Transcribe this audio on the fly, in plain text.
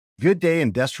Good day,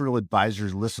 Industrial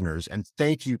Advisors listeners, and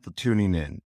thank you for tuning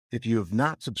in. If you have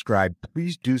not subscribed,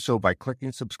 please do so by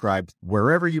clicking subscribe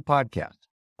wherever you podcast.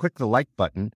 Click the like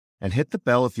button and hit the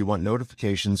bell if you want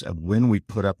notifications of when we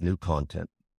put up new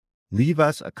content. Leave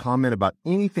us a comment about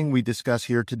anything we discuss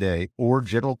here today or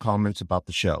general comments about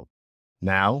the show.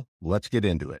 Now, let's get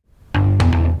into it.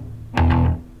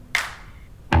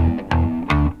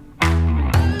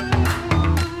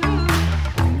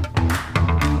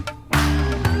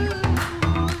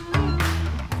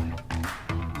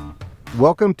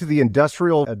 Welcome to the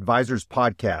Industrial Advisors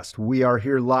Podcast. We are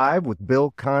here live with Bill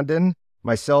Condon,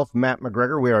 myself, Matt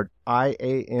McGregor. We are at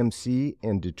IAMC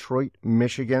in Detroit,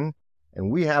 Michigan. And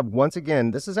we have, once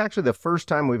again, this is actually the first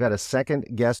time we've had a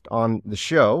second guest on the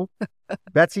show.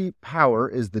 Betsy Power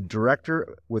is the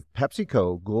director with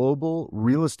PepsiCo Global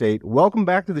Real Estate. Welcome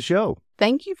back to the show.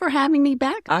 Thank you for having me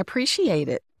back. I appreciate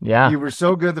it. Yeah. You were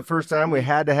so good the first time. We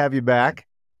had to have you back.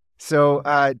 So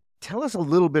tell us a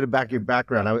little bit about your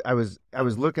background. I was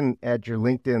looking at your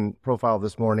LinkedIn profile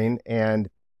this morning, and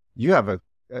you have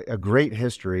a great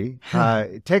history.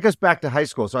 Take us back to high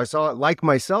school. So I saw it, like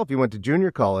myself, you went to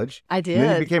junior college. I did. And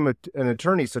then you became an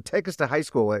attorney. So take us to high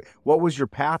school. What was your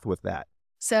path with that?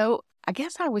 So I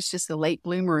guess I was just a late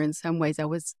bloomer in some ways. I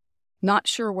was not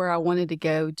sure where I wanted to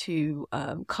go to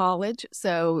college.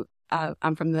 So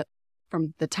I'm from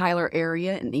the Tyler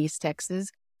area in East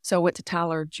Texas. So I went to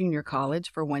Tyler Junior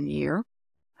College for 1 year,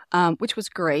 which was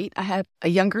great. I had a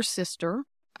younger sister,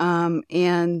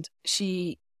 and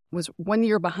she was 1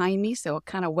 year behind me, so I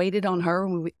kind of waited on her.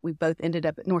 We both ended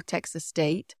up at North Texas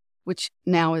State, which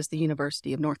now is the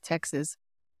University of North Texas.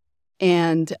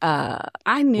 And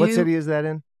I knew... What city is that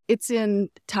in? It's in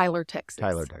Tyler, Texas.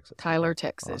 Tyler,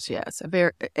 Texas. Yeah. So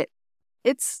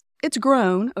it's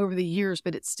grown over the years,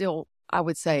 but it's still, I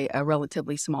would say, a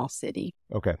relatively small city.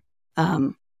 Okay.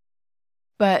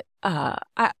 But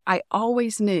I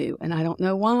always knew, and I don't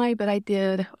know why, but I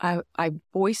did. I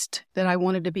voiced that I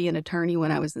wanted to be an attorney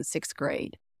when I was in sixth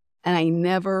grade, and I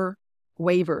never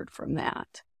wavered from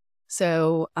that.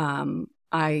 So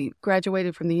I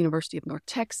graduated from the University of North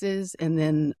Texas and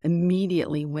then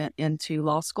immediately went into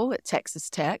law school at Texas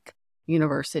Tech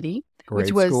University. Great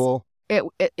school.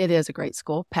 It is a great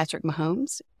school. Patrick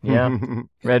Mahomes. Yeah.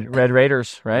 Red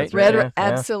Raiders, right?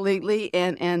 Absolutely.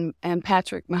 And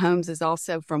Patrick Mahomes is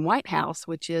also from White House,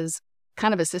 which is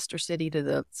kind of a sister city to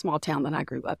the small town that I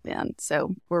grew up in.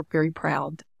 So we're very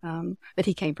proud that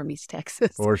he came from East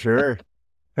Texas. For sure.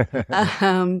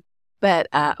 But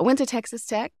I went to Texas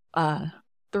Tech,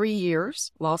 3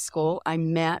 years, law school. I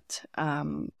met a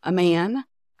man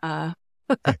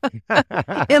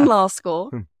in law school.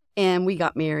 And we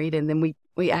got married, and then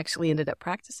we actually ended up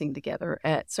practicing together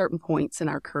at certain points in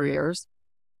our careers.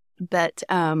 But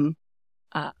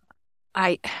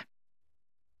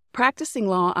practicing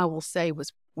law, I will say,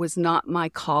 was not my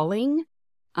calling.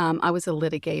 I was a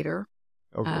litigator.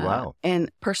 Oh, wow. And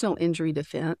personal injury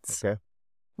defense. Okay.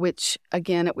 Which,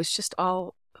 again, it was just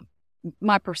all,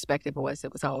 my perspective was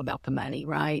it was all about the money,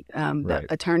 right? Right. The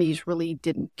attorneys really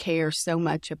didn't care so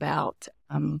much about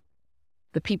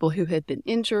the people who had been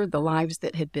injured, the lives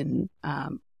that had been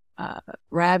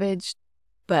ravaged,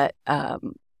 but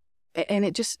and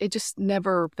it just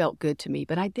never felt good to me.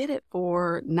 But I did it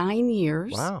for 9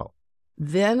 years. Wow.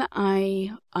 Then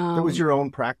I it was your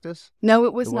own practice? No,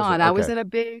 it was not. Okay. I was at a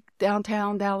big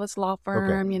downtown Dallas law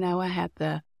firm. Okay. You know, I had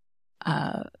the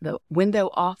window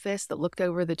office that looked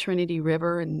over the Trinity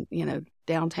River and,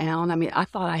 downtown. I mean, I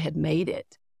thought I had made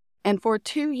it. And for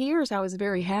 2 years, I was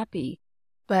very happy.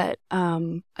 But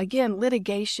again,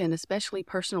 litigation, especially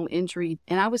personal injury,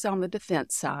 and I was on the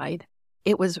defense side.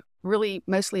 It was really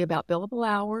mostly about billable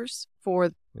hours for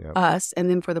us. And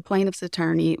then for the plaintiff's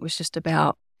attorney, it was just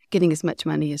about getting as much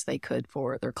money as they could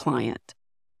for their client.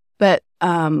 But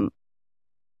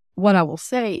what I will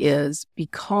say is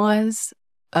because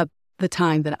of the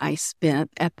time that I spent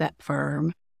at that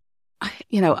firm,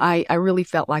 I really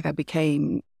felt like I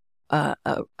became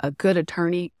a good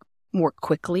attorney more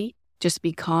quickly, just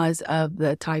because of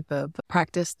the type of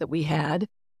practice that we had.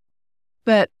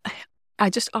 But I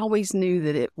just always knew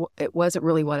that it wasn't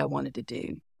really what I wanted to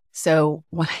do. So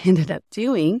what I ended up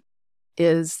doing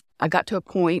is I got to a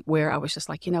point where I was just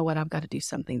like, you know what, I've got to do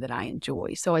something that I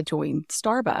enjoy. So I joined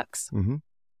Starbucks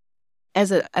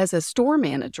as a store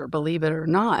manager, believe it or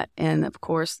not. And of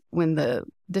course, when the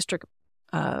district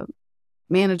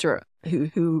manager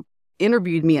who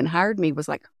interviewed me and hired me was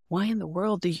like, why in the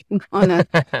world do you want to...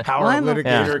 Power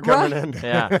litigator coming in.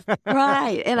 Yeah.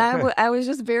 Right. And I was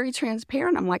just very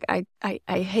transparent. I'm like, I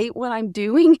hate what I'm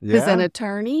doing as an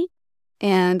attorney.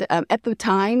 And at the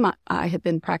time, I had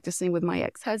been practicing with my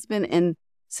ex-husband. And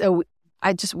So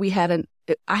I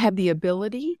had the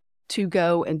ability to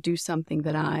go and do something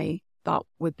that I thought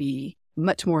would be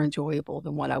much more enjoyable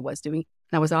than what I was doing.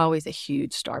 And I was always a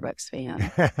huge Starbucks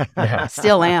fan. Yeah.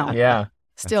 Still am. Yeah.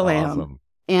 Still That's am. awesome.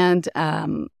 And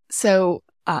so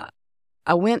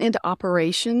I went into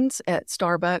operations at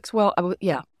Starbucks. Well,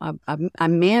 I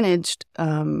managed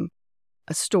a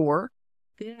store.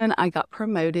 Then I got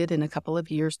promoted in a couple of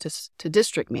years to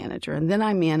district manager. And then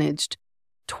I managed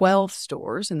 12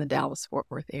 stores in the Dallas-Fort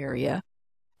Worth area.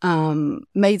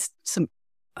 Made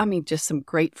just some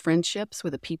great friendships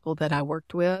with the people that I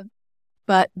worked with.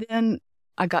 But then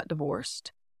I got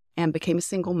divorced and became a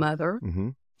single mother. Mm-hmm.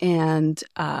 And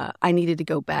I needed to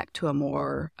go back to a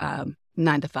more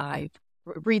 9-to-5.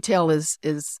 Retail is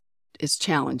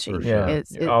challenging. For sure. Yeah.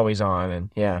 You're always on,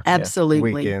 and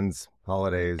Absolutely. Weekends,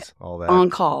 holidays, all that. On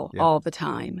call Yep. all the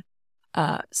time.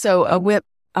 So I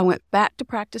went back to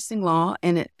practicing law,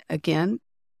 and it, again,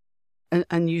 an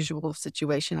unusual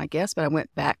situation, I guess, but I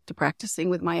went back to practicing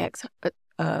with my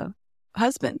ex-husband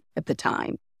at the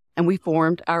time, and we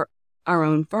formed our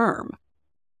own firm.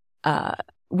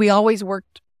 We always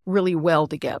worked really well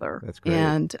together. That's great.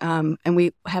 And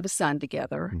we have a son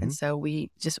together, Mhm. and so we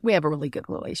have a really good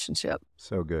relationship.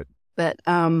 So good. But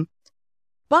I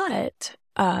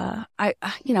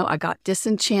got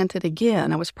disenchanted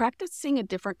again. I was practicing a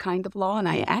different kind of law, and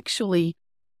I actually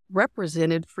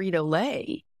represented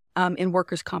Frito-Lay in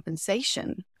workers'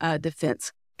 compensation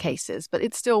defense cases. But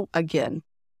it's still, again,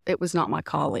 it was not my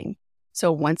calling. So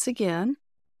once again,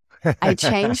 I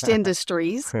changed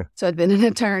industries. So I'd been an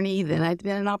attorney, then I'd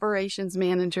been an operations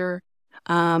manager.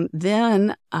 I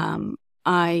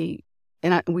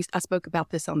spoke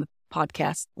about this on the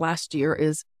podcast last year,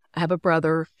 is I have a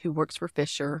brother who works for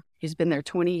Fisher. He's been there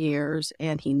 20 years,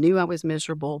 and he knew I was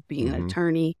miserable being an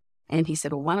attorney. And he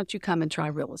said, well, why don't you come and try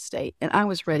real estate? And I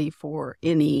was ready for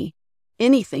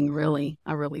anything, really.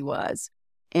 I really was.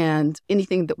 And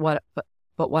anything but what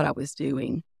I was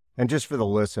doing. And just for the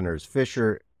listeners,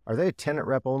 Fisher, are they a tenant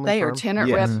rep only They firm? are tenant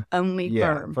Yes. rep only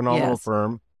Yeah, firm. phenomenal Yes.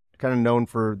 firm. Kind of known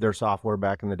for their software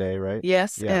back in the day, right?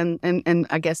 Yes, Yeah. and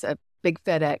I guess a big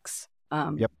FedEx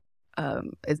Yep.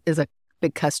 Is a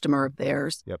big customer of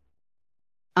theirs. Yep.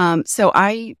 So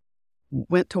I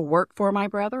went to work for my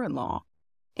brother-in-law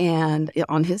and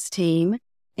on his team,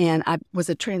 and I was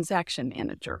a transaction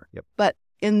manager. Yep. But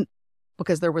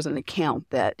because there was an account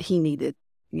that he needed,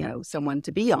 someone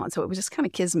to be on, so it was just kind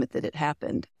of kismet that it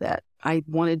happened that I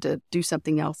wanted to do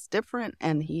something else different,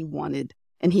 and he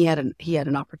had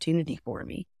an opportunity for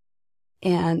me.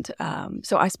 And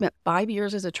so I spent 5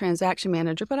 years as a transaction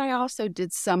manager, but I also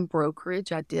did some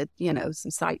brokerage. I did,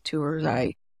 some site tours.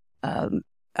 I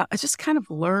just kind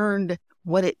of learned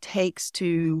what it takes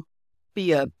to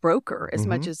be a broker as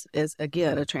much as,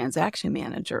 again, a transaction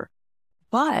manager.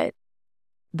 But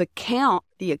the account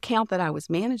that I was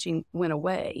managing went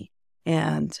away.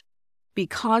 And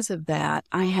because of that,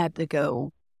 I had to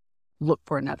go look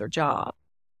for another job.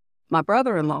 My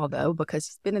brother-in-law, though, because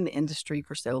he's been in the industry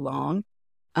for so long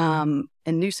and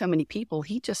knew so many people,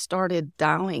 he just started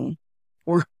dialing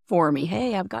for me.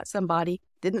 Hey, I've got somebody.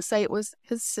 Didn't say it was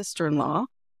his sister-in-law.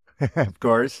 Of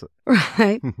course.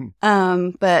 Right.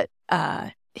 But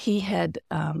he had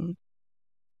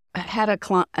had a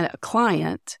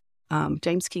client,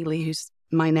 James Keeley, who's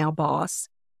my now boss.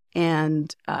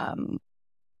 And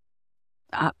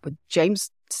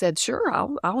James said, sure,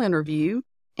 I'll interview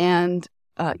her.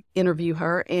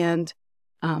 And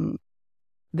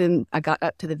then I got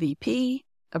up to the VP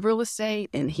of real estate,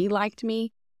 and he liked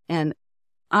me. And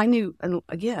I knew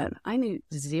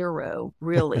zero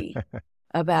really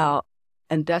about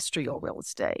industrial real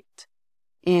estate.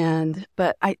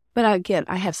 But again,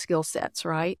 I have skill sets,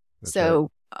 right? That's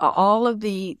so all of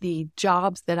the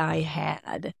jobs that I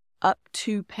had up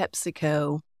to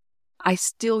PepsiCo, I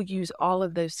still use all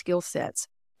of those skill sets.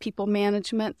 People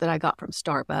management that I got from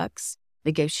Starbucks,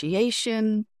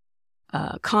 negotiation,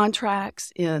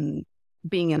 contracts in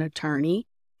being an attorney,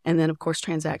 and then, of course,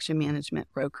 transaction management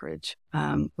brokerage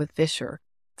with Fisher.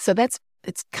 So it's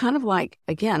kind of like,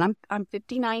 again, I'm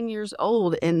 59 years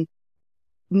old, and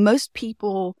most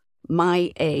people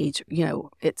my age,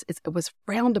 it was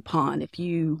frowned upon if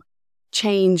you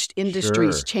changed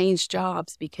industries, Sure. changed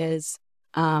jobs, because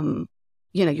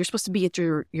you're supposed to be at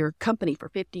your company for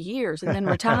 50 years and then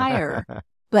retire.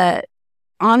 But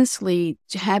honestly,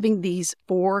 having these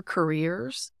 4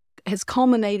 careers has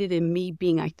culminated in me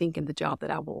being, I think, in the job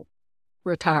that I will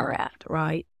retire at,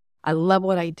 right? I love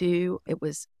what I do. It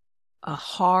was a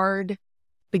hard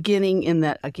beginning in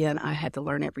that, again, I had to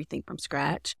learn everything from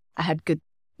scratch. I had good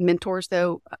mentors,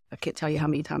 though. I can't tell you how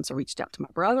many times I reached out to my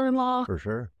brother-in-law For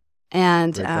sure.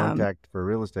 And Great contact for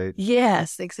real estate.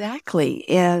 yes, exactly.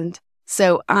 And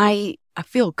so I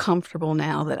feel comfortable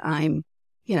now that I'm,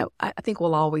 I think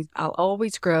I'll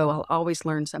always grow. I'll always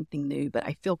learn something new, but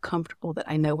I feel comfortable that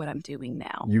I know what I'm doing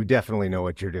now. You definitely know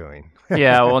what you're doing.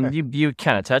 Yeah, well, you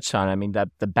kind of touched on it. I mean, that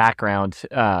the background,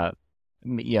 that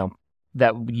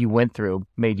you went through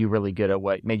made you really good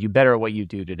at made you better at what you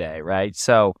do today, right?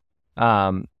 So,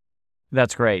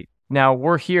 that's great. Now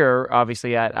we're here,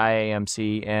 obviously, at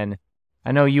IAMC, and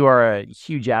I know you are a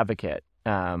huge advocate.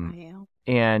 I am.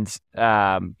 And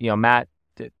Matt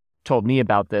told me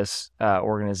about this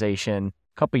organization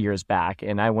a couple years back,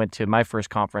 and I went to my first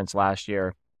conference last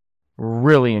year.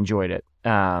 Really enjoyed it.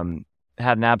 Had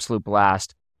an absolute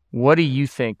blast. What do you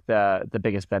think the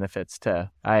biggest benefits to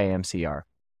IAMC are?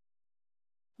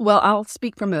 Well, I'll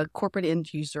speak from a corporate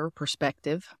end user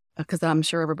perspective because I'm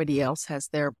sure everybody else has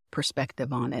their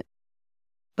perspective on it.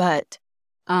 But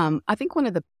I think one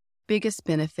of the biggest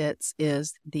benefits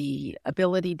is the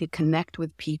ability to connect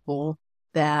with people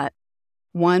that,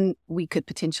 one, we could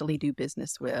potentially do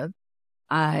business with.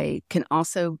 I can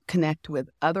also connect with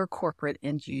other corporate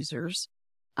end users.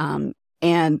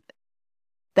 And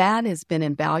that has been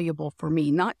invaluable for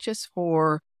me, not just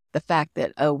for the fact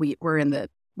that,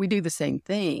 we do the same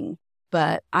thing,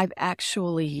 but I've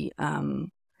actually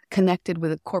connected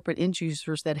with corporate end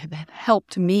users that have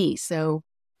helped me. So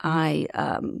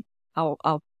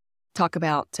I'll talk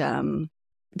about Don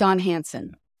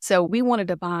Hanson. So we wanted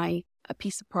to buy a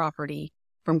piece of property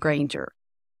from Granger.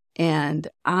 And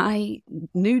I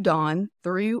knew Don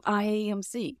through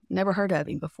IAMC. Never heard of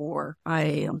him before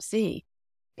IAMC.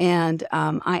 And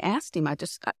I asked him,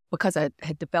 because I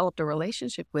had developed a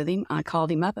relationship with him, I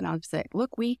called him up and I said,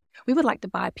 look, we would like to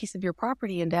buy a piece of your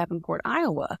property in Davenport,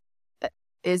 Iowa.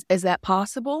 Is that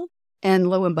possible? And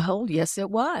lo and behold, yes, it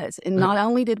was. And not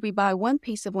only did we buy one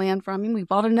piece of land from him, we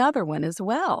bought another one as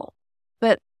well.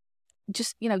 But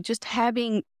just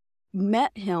having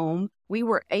met him, we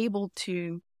were able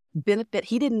to benefit.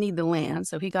 He didn't need the land,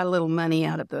 so he got a little money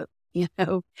out of the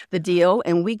deal.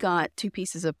 And we got two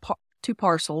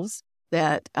parcels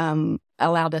that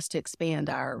allowed us to expand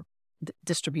our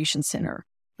distribution center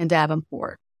in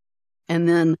Davenport. And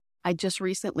then I just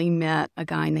recently met a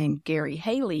guy named Gary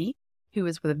Haley, who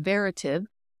is with Veritiv,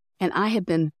 and I had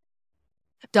been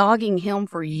dogging him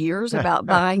for years about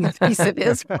buying a piece of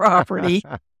his property.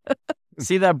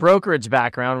 See, that brokerage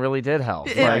background really did help.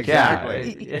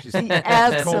 Exactly.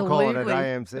 Cold calling at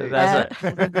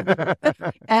IAMC.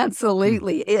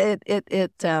 Absolutely. It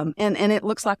it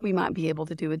looks like we might be able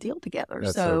to do a deal together.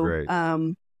 That's so great.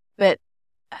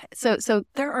 So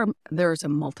there's a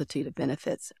multitude of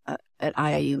benefits at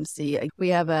IAMC. We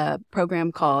have a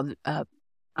program called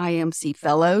IAMC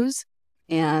Fellows,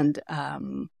 and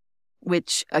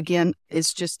which again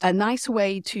is just a nice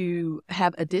way to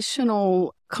have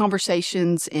additional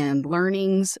conversations and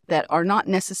learnings that are not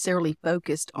necessarily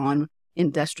focused on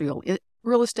industrial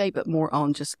real estate, but more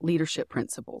on just leadership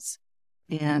principles.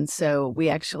 And so we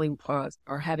actually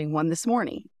are having one this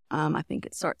morning. I think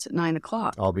it starts at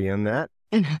 9:00. I'll be in that.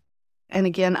 And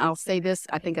again, I'll say this,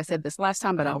 I think I said this last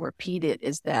time, but I'll repeat it,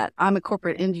 is that I'm a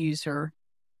corporate end user.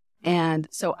 And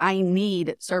so I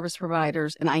need service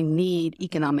providers and I need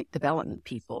economic development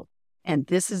people. And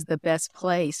this is the best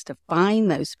place to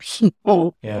find those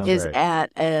people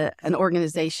at an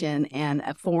organization and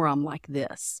a forum like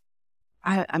this.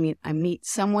 I mean, I meet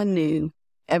someone new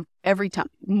every time,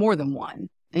 more than one,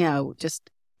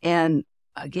 and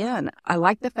again, I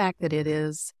like the fact that it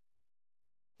is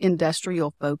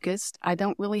industrial focused. I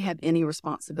don't really have any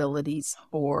responsibilities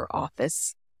for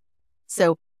office.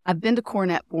 So I've been to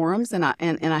Cornet forums and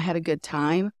I had a good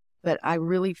time, but I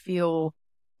really feel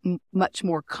much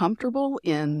more comfortable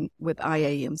with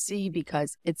IAMC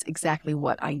because it's exactly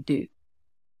what I do.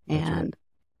 And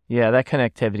yeah, that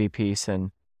connectivity piece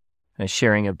and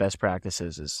sharing of best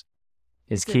practices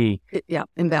is key.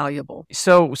 Invaluable.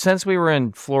 So since we were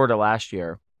in Florida last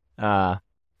year,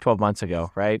 12 months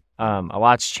ago, right? A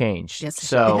lot's changed. Yes.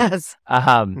 So, yes.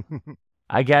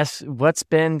 I guess what's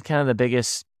been kind of the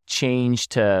biggest change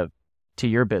to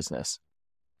your business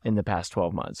in the past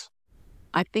 12 months?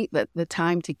 I think that the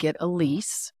time to get a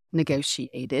lease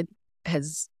negotiated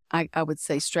has, I would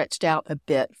say, stretched out a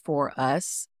bit for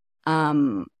us.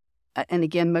 And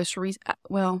again, of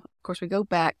course, we go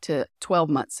back to 12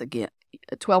 months ago.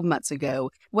 12 months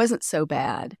ago wasn't so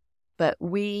bad, but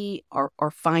we are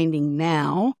finding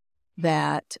now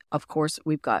that, of course,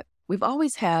 we've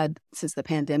always had, since the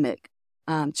pandemic,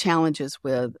 challenges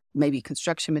with maybe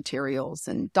construction materials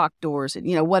and dock doors and,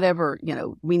 whatever,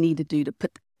 we need to do to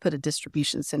put a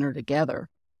distribution center together.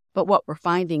 But what we're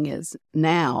finding is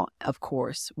now, of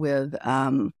course, with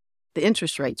the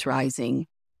interest rates rising,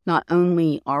 not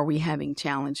only are we having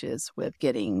challenges with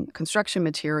getting construction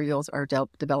materials, our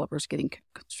developers getting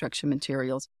construction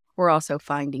materials, we're also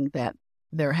finding that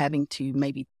they're having to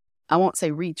maybe, I won't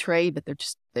say retrade, but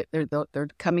they're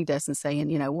coming to us and saying,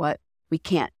 you know what, we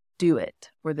can't do it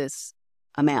for this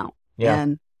amount. Yeah.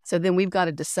 And so then we've got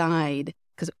to decide,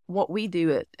 because what we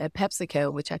do at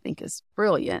PepsiCo, which I think is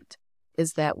brilliant,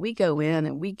 is that we go in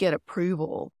and we get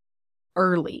approval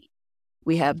early.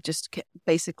 We have just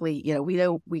basically,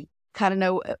 we kind of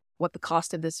know what the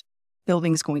cost of this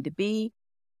building is going to be,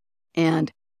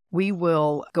 and we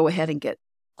will go ahead and get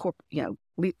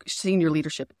senior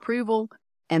leadership approval,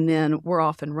 and then we're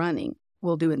off and running.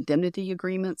 We'll do indemnity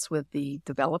agreements with the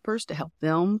developers to help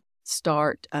them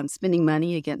start spending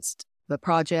money against the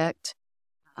project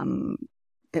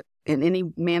in any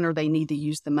manner they need to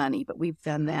use the money. But we've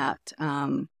done that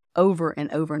over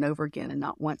and over and over again, and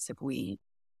not once have we,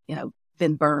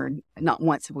 been burned. Not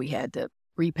once have we had to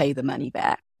repay the money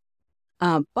back.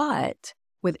 But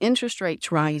with interest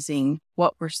rates rising,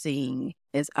 what we're seeing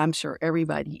is, I'm sure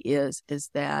everybody is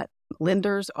that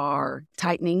lenders are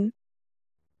tightening.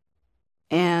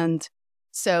 And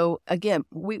so again,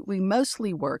 we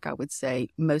mostly work, I would say,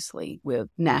 mostly with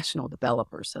national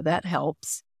developers. So that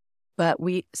helps. But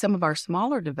some of our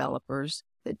smaller developers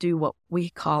that do what we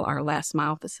call our last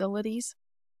mile facilities,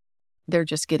 they're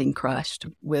just getting crushed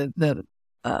with the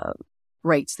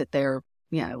rates that their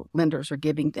lenders are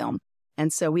giving them.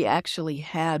 And so we actually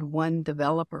had one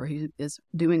developer who is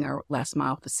doing our last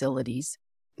mile facilities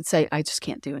say, I just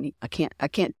can't do any. I can't.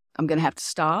 I'm going to have to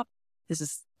stop.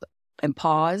 And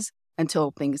pause until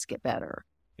things get better.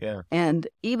 Yeah. And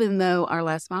even though our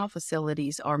last mile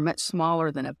facilities are much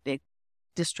smaller than a big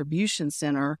distribution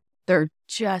center, they're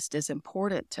just as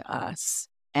important to us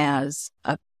as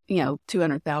a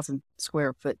 200,000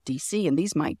 square foot DC, and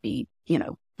these might be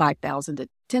 5,000 to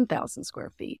 10,000 square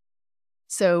feet.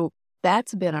 So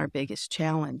that's been our biggest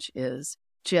challenge, is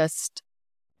just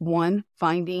one,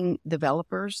 finding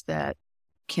developers that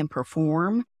can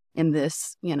perform in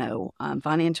this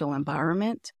financial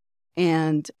environment,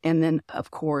 and then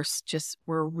of course just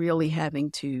we're really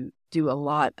having to do a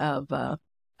lot of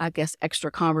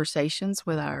extra conversations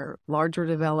with our larger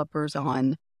developers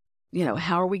on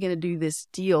how are we going to do this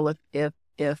deal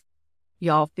if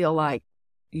y'all feel like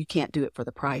you can't do it for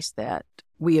the price that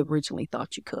we originally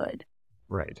thought you could.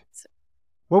 Right. So,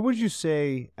 what would you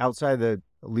say, outside the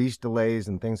lease delays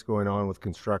and things going on with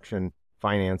construction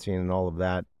financing and all of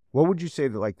that, what would you say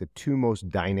that the two most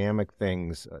dynamic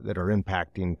things that are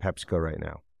impacting PepsiCo right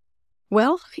now?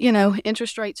 Well,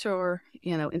 interest rates are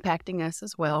impacting us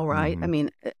as well, right? Mm-hmm. I mean,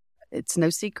 it's no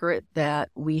secret that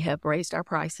we have raised our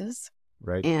prices.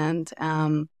 Right. And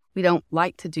we don't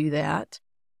like to do that,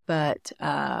 but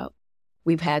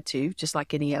we've had to, just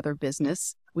like any other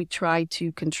business. We try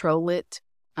to control it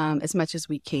as much as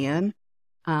we can.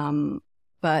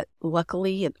 But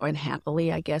luckily and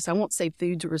happily, I guess, I won't say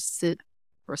food's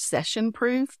recession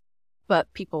proof,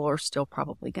 but people are still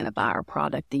probably going to buy our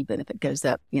product even if it goes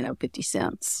up, 50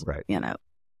 cents. Right.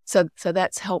 So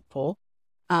that's helpful.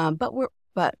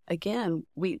 But again,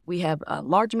 we have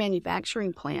large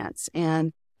manufacturing plants,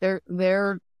 and they're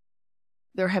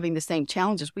having the same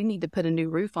challenges. We need to put a new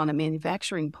roof on a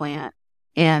manufacturing plant,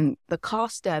 and the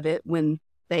cost of it when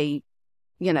they,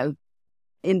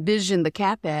 envision the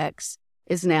CapEx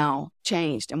is now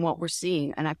changed. And what we're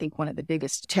seeing, and I think one of the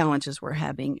biggest challenges we're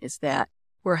having, is that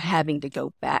we're having to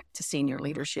go back to senior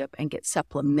leadership and get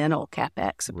supplemental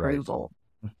CapEx approval.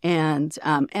 Right. And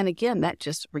again, that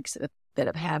just wreaks a bit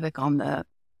of havoc on the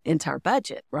entire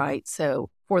budget, right? So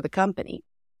for the company.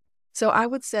 So I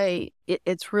would say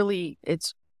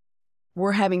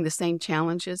we're having the same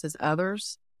challenges as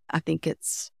others. I think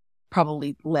it's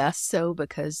probably less so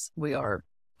because we are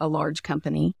a large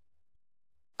company.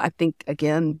 I think,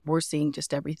 again, we're seeing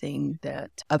just everything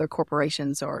that other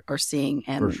corporations are seeing,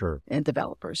 and for sure. And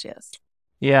developers, yes.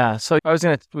 Yeah. So I was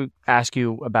going to ask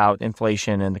you about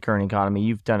inflation and the current economy.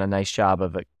 You've done a nice job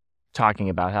of talking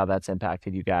about how that's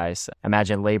impacted you guys. I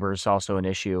imagine labor is also an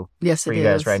issue for you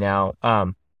guys right now.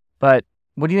 But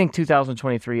what do you think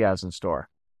 2023 has in store?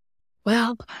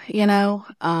 Well,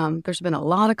 there's been a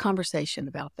lot of conversation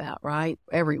about that, right?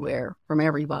 Everywhere, from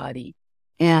everybody.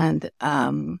 And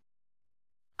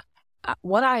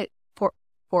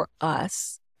for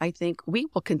us, I think we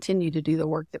will continue to do the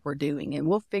work that we're doing, and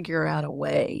we'll figure out a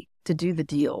way to do the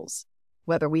deals,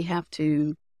 whether we have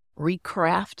to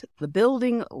recraft the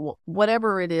building,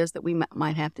 whatever it is that we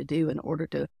might have to do in order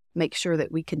to make sure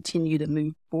that we continue to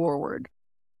move forward.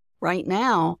 Right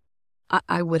now,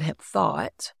 I would have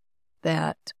thought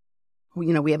that,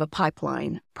 we have a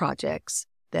pipeline projects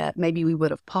that maybe we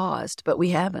would have paused, but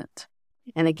we haven't.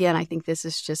 And again, I think this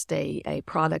is just a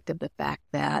product of the fact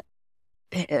that,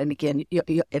 and again,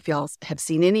 if y'all have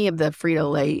seen any of the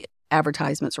Frito-Lay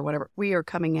advertisements or whatever, we are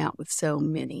coming out with so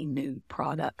many new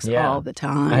products all the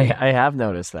time. I have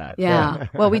noticed that. Yeah.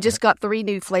 Well, we just got 3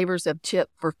 new flavors of chip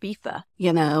for FIFA,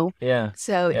 Yeah.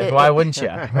 So why wouldn't you?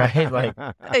 Right? Like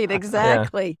right,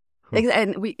 exactly.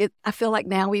 And I feel like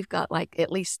now we've got like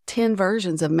at least 10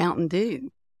 versions of Mountain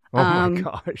Dew. Oh my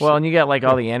gosh. Well, and you got like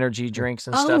all the energy drinks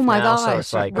and stuff my now, gosh, so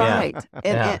it's like right.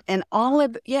 And all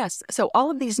of so all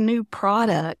of these new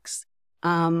products,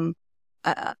 and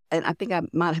I think I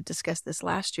might have discussed this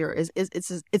last year, is it's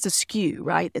a SKU,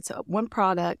 right? It's one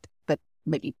product, but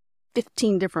maybe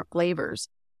 15 different flavors.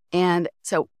 And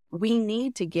so we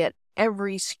need to get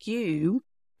every SKU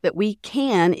that we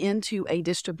can into a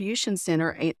distribution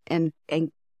center and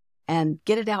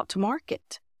get it out to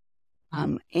market.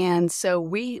 And so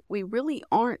we really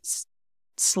aren't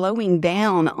slowing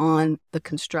down on the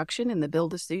construction and the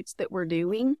build-to-suits that we're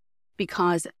doing,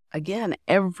 because again,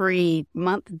 every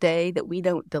month, day that we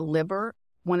don't deliver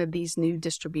one of these new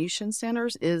distribution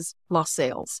centers is lost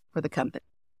sales for the company.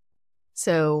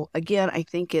 So again, I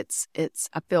think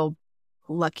I feel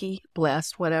lucky,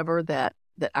 blessed, whatever, that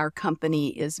our company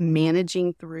is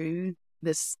managing through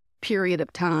this period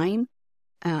of time.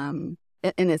 And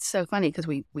it's so funny because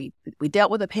we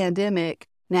dealt with a pandemic.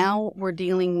 Now we're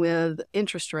dealing with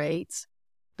interest rates.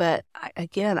 But I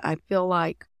feel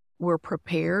like we're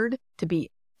prepared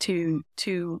to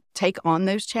take on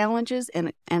those challenges.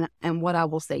 And what I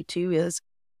will say too is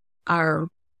our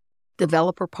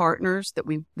developer partners that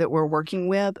we're working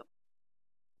with,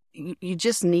 you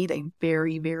just need a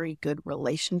very, very good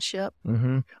relationship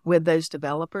with those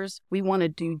developers. We want to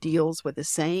do deals with the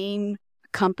same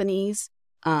companies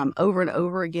over and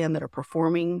over again that are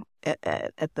performing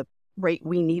at the rate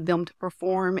we need them to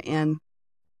perform. And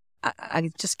I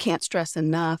just can't stress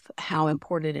enough how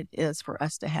important it is for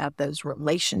us to have those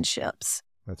relationships.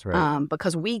 That's right.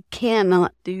 Because we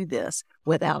cannot do this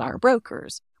without our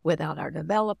brokers, without our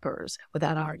developers,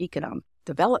 without our economic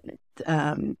development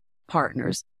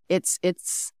partners. It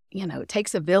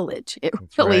takes a village. It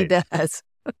really does.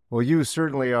 Well, you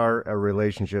certainly are a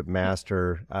relationship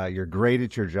master. You're great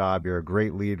at your job. You're a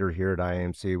great leader here at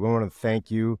IAMC. We want to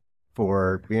thank you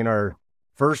for being our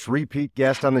first repeat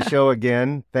guest on the show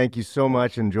again. Thank you so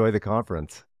much. Enjoy the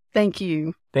conference. Thank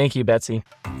you. Thank you, Betsy.